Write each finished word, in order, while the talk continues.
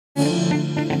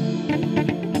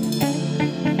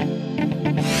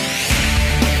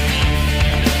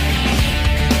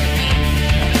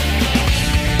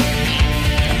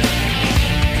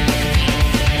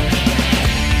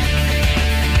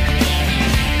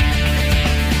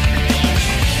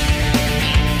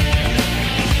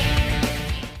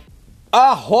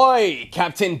Ahoy!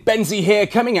 Captain Benzie here,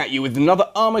 coming at you with another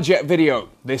Armajet video.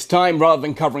 This time, rather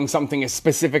than covering something as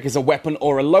specific as a weapon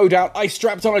or a loadout, I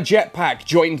strapped on a jetpack,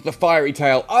 joined the fiery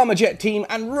tail Armajet team,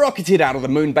 and rocketed out of the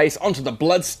moon base onto the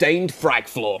blood-stained frag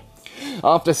floor.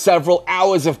 After several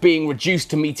hours of being reduced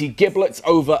to meaty giblets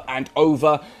over and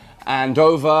over and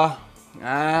over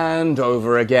and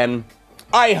over again,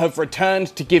 I have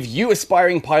returned to give you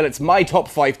aspiring pilots my top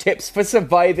 5 tips for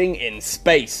surviving in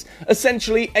space.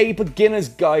 Essentially, a beginner's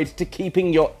guide to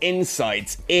keeping your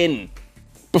insides in.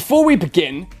 Before we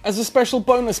begin, as a special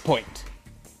bonus point,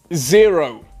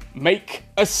 0. Make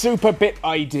a Superbit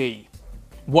ID.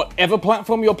 Whatever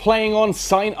platform you're playing on,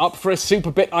 sign up for a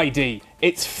Superbit ID.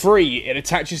 It's free, it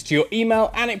attaches to your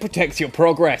email, and it protects your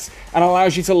progress, and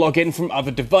allows you to log in from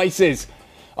other devices.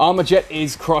 Armajet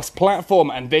is cross-platform,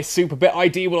 and this Superbit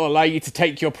ID will allow you to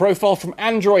take your profile from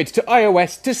Android to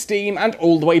iOS to Steam and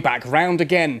all the way back round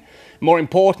again. More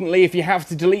importantly, if you have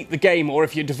to delete the game or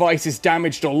if your device is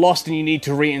damaged or lost and you need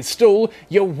to reinstall,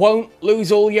 you won't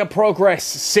lose all your progress.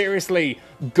 Seriously,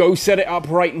 go set it up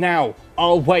right now.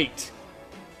 I'll wait.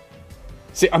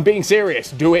 I'm being serious,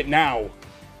 do it now.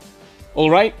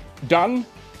 Alright, done?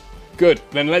 Good,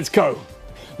 then let's go.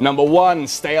 Number 1,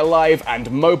 stay alive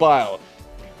and mobile.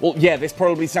 Well, yeah, this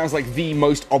probably sounds like the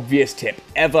most obvious tip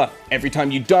ever. Every time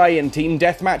you die in Team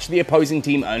Deathmatch, the opposing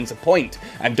team earns a point,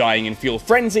 and dying in Fuel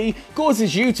Frenzy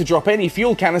causes you to drop any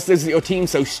fuel canisters that your team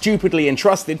so stupidly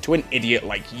entrusted to an idiot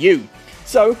like you.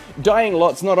 So, dying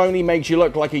lots not only makes you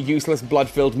look like a useless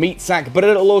blood-filled meat sack, but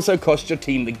it'll also cost your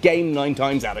team the game 9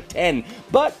 times out of 10.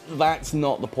 But that's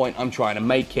not the point I'm trying to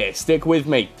make here, stick with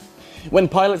me. When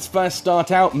pilots first start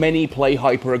out, many play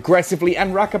hyper-aggressively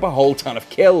and rack up a whole ton of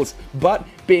kills, but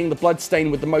being the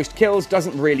bloodstain with the most kills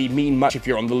doesn't really mean much if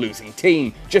you're on the losing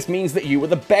team, just means that you were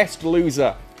the best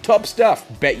loser. Top stuff,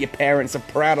 bet your parents are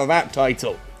proud of that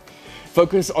title.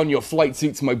 Focus on your flight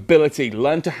suit's mobility,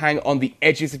 learn to hang on the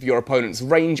edges of your opponent's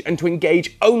range and to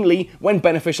engage only when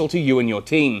beneficial to you and your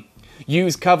team.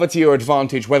 Use cover to your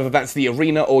advantage, whether that's the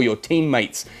arena or your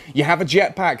teammates. You have a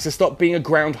jetpack, so stop being a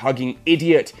ground-hugging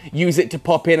idiot. Use it to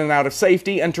pop in and out of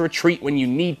safety and to retreat when you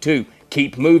need to.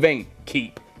 Keep moving.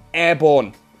 Keep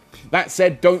airborne. That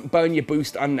said, don't burn your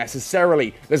boost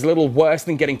unnecessarily. There's little worse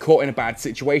than getting caught in a bad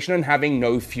situation and having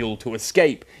no fuel to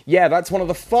escape. Yeah, that's one of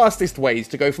the fastest ways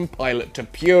to go from pilot to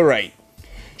puree.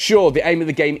 Sure, the aim of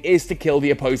the game is to kill the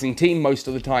opposing team most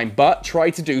of the time, but try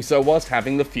to do so whilst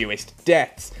having the fewest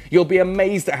deaths. You'll be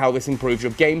amazed at how this improves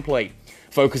your gameplay.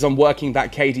 Focus on working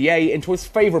that KDA into as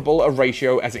favourable a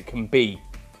ratio as it can be.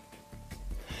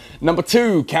 Number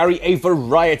 2, carry a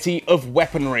variety of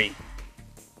weaponry.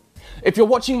 If you're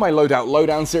watching my Loadout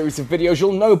Lowdown series of videos,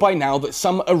 you'll know by now that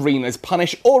some arenas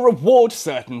punish or reward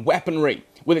certain weaponry.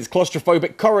 With its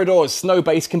claustrophobic corridors,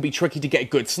 Snowbase can be tricky to get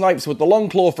good snipes with the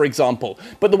Longclaw, for example,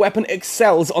 but the weapon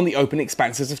excels on the open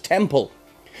expanses of Temple.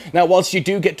 Now, whilst you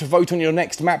do get to vote on your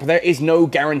next map, there is no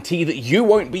guarantee that you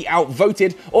won't be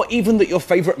outvoted, or even that your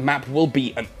favourite map will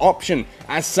be an option.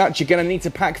 As such, you're going to need to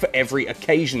pack for every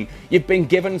occasion. You've been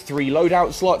given 3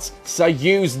 loadout slots, so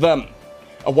use them.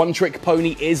 A one-trick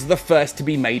pony is the first to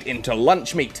be made into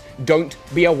lunch meat. Don't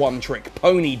be a one-trick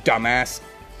pony, dumbass.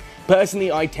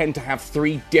 Personally, I tend to have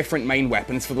 3 different main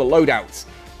weapons for the loadouts.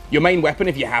 Your main weapon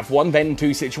if you have one, then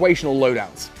 2 situational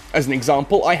loadouts. As an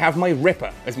example, I have my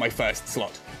Ripper as my first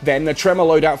slot, then a Tremor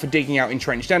loadout for digging out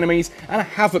entrenched enemies, and a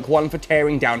Havoc one for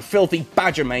tearing down filthy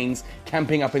badger mains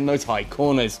camping up in those high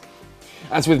corners.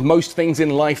 As with most things in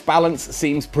life, balance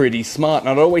seems pretty smart, and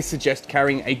I'd always suggest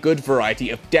carrying a good variety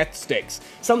of death sticks,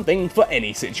 something for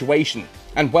any situation.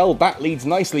 And well, that leads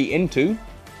nicely into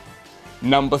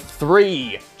Number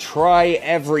 3, try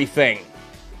everything.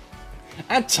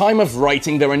 At time of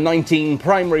writing, there are 19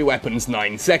 primary weapons,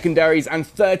 9 secondaries, and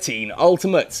 13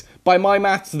 ultimates. By my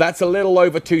maths, that's a little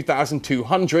over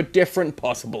 2,200 different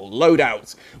possible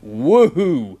loadouts.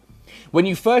 Woohoo! When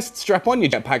you first strap on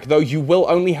your jetpack though, you will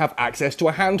only have access to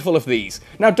a handful of these.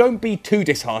 Now don't be too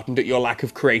disheartened at your lack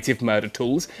of creative murder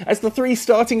tools, as the 3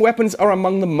 starting weapons are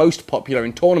among the most popular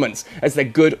in tournaments, as they're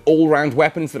good all-round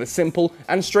weapons that are simple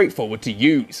and straightforward to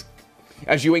use.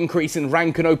 As you increase in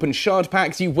rank and open shard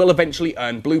packs, you will eventually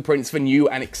earn blueprints for new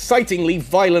and excitingly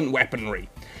violent weaponry.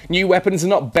 New weapons are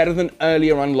not better than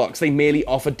earlier unlocks, they merely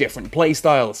offer different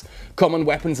playstyles. Common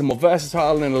weapons are more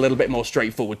versatile and a little bit more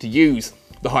straightforward to use.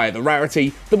 The higher the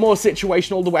rarity, the more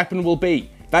situational the weapon will be.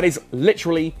 That is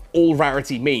literally all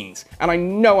rarity means. And I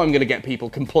know I'm going to get people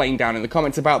complain down in the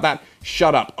comments about that.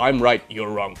 Shut up, I'm right,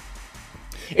 you're wrong.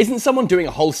 Isn't someone doing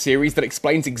a whole series that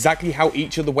explains exactly how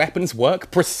each of the weapons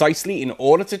work precisely in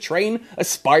order to train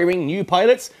aspiring new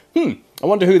pilots? I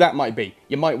wonder who that might be.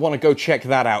 You might want to go check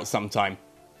that out sometime.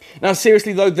 Now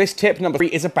seriously though, this tip number 3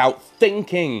 is about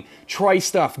thinking. Try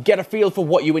stuff, get a feel for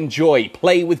what you enjoy,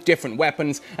 play with different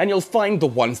weapons, and you'll find the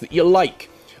ones that you like.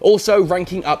 Also,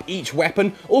 ranking up each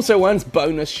weapon also earns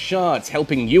bonus shards,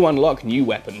 helping you unlock new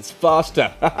weapons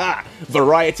faster. Haha!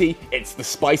 Variety, it's the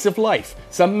spice of life,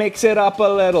 so mix it up a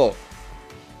little.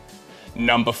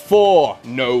 Number 4,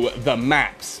 know the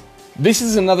maps. This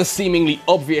is another seemingly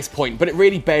obvious point, but it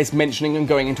really bears mentioning and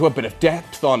going into a bit of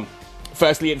depth on.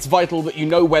 Firstly, it's vital that you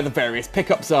know where the various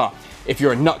pickups are. If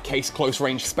you're a nutcase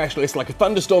close-range specialist like a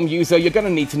Thunderstorm user, you're going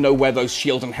to need to know where those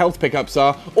shield and health pickups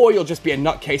are, or you'll just be a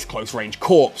nutcase close-range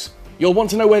corpse. You'll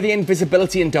want to know where the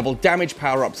invisibility and double damage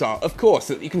power-ups are, of course,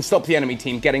 so that you can stop the enemy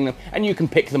team getting them, and you can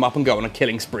pick them up and go on a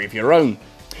killing spree of your own.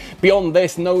 Beyond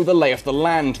this, know the lay of the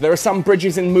land. There are some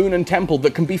bridges in Moon and Temple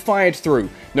that can be fired through.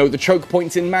 Know the choke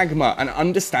points in Magma, and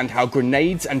understand how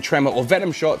grenades and tremor or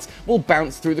venom shots will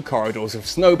bounce through the corridors of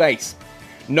Snowbase.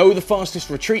 Know the fastest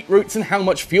retreat routes and how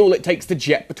much fuel it takes to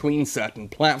jet between certain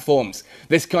platforms.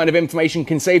 This kind of information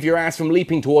can save your ass from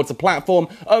leaping towards a platform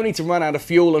only to run out of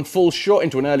fuel and fall short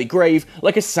into an early grave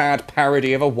like a sad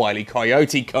parody of a Wile E.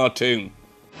 Coyote cartoon.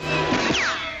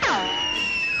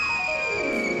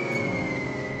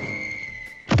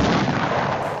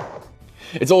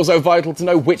 It's also vital to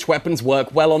know which weapons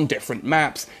work well on different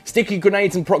maps. Sticky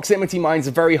grenades and proximity mines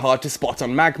are very hard to spot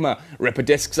on Magma, Ripper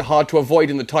discs are hard to avoid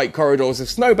in the tight corridors of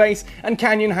Snowbase, and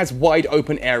Canyon has wide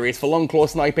open areas for longclaw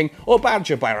sniping or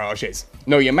badger barrages.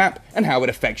 Know your map and how it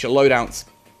affects your loadouts.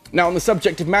 Now on the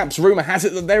subject of maps, rumour has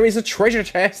it that there is a treasure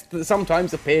chest that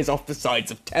sometimes appears off the sides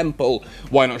of Temple.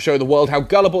 Why not show the world how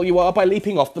gullible you are by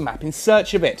leaping off the map in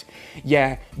search of it?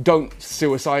 Yeah, don't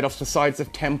suicide off the sides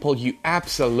of Temple, you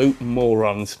absolute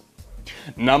morons.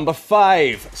 Number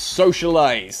 5,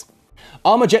 socialise.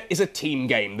 Armajet is a team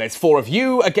game. There's 4 of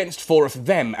you against 4 of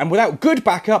them, and without good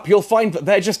backup, you'll find that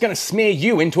they're just going to smear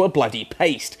you into a bloody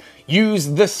paste. Use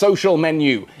the social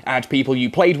menu, add people you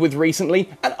played with recently,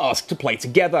 and ask to play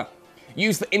together.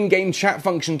 Use the in-game chat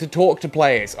function to talk to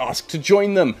players, ask to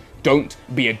join them. Don't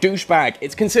be a douchebag.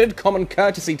 It's considered common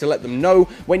courtesy to let them know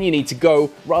when you need to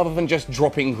go, rather than just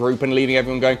dropping group and leaving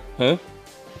everyone going, huh?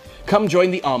 Come join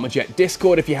the Armajet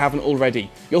Discord if you haven't already.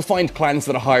 You'll find clans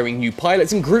that are hiring new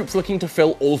pilots and groups looking to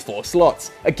fill all 4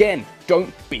 slots. Again,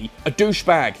 don't be a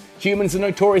douchebag. Humans are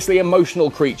notoriously emotional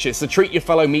creatures, so treat your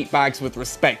fellow meatbags with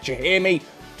respect, you hear me?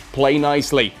 Play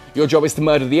nicely. Your job is to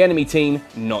murder the enemy team,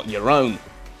 not your own.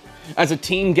 As a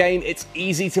team game, it's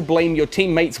easy to blame your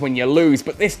teammates when you lose,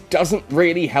 but this doesn't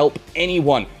really help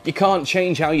anyone. You can't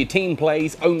change how your team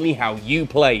plays, only how you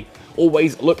play.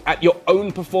 Always look at your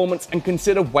own performance and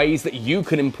consider ways that you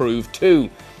can improve too.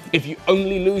 If you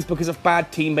only lose because of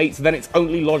bad teammates, then it's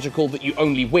only logical that you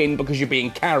only win because you're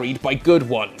being carried by good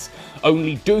ones.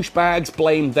 Only douchebags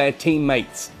blame their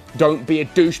teammates. Don't be a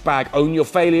douchebag, own your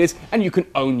failures, and you can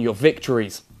own your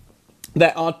victories.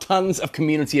 There are tons of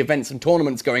community events and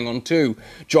tournaments going on too.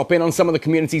 Drop in on some of the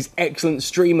community's excellent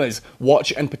streamers,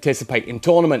 watch and participate in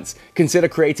tournaments. Consider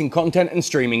creating content and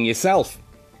streaming yourself.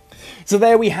 So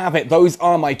there we have it, those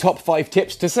are my top 5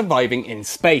 tips to surviving in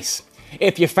space.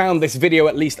 If you found this video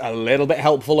at least a little bit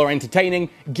helpful or entertaining,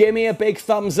 give me a big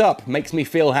thumbs up, makes me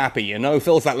feel happy, you know,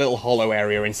 fills that little hollow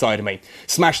area inside of me.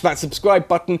 Smash that subscribe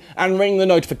button and ring the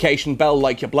notification bell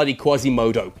like your bloody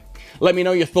Quasimodo. Let me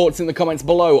know your thoughts in the comments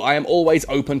below. I am always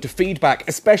open to feedback,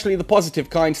 especially the positive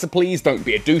kind, so please don't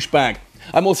be a douchebag.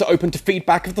 I'm also open to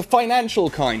feedback of the financial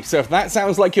kind, so if that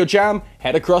sounds like your jam,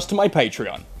 head across to my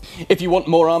Patreon. If you want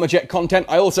more Armajet content,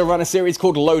 I also run a series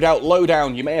called Loadout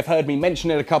Lowdown. You may have heard me mention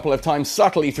it a couple of times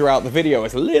subtly throughout the video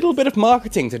as a little bit of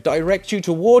marketing to direct you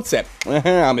towards it.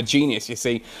 I'm a genius, you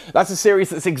see. That's a series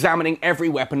that's examining every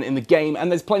weapon in the game,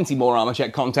 and there's plenty more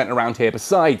Armajet content around here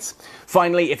besides.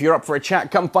 Finally, if you're up for a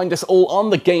chat, come find us all on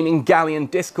the Gaming Galleon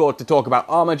Discord to talk about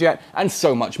Armajet and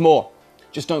so much more.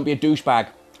 Just don't be a douchebag.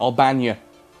 I'll ban you.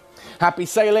 Happy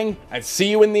sailing, and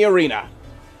see you in the arena.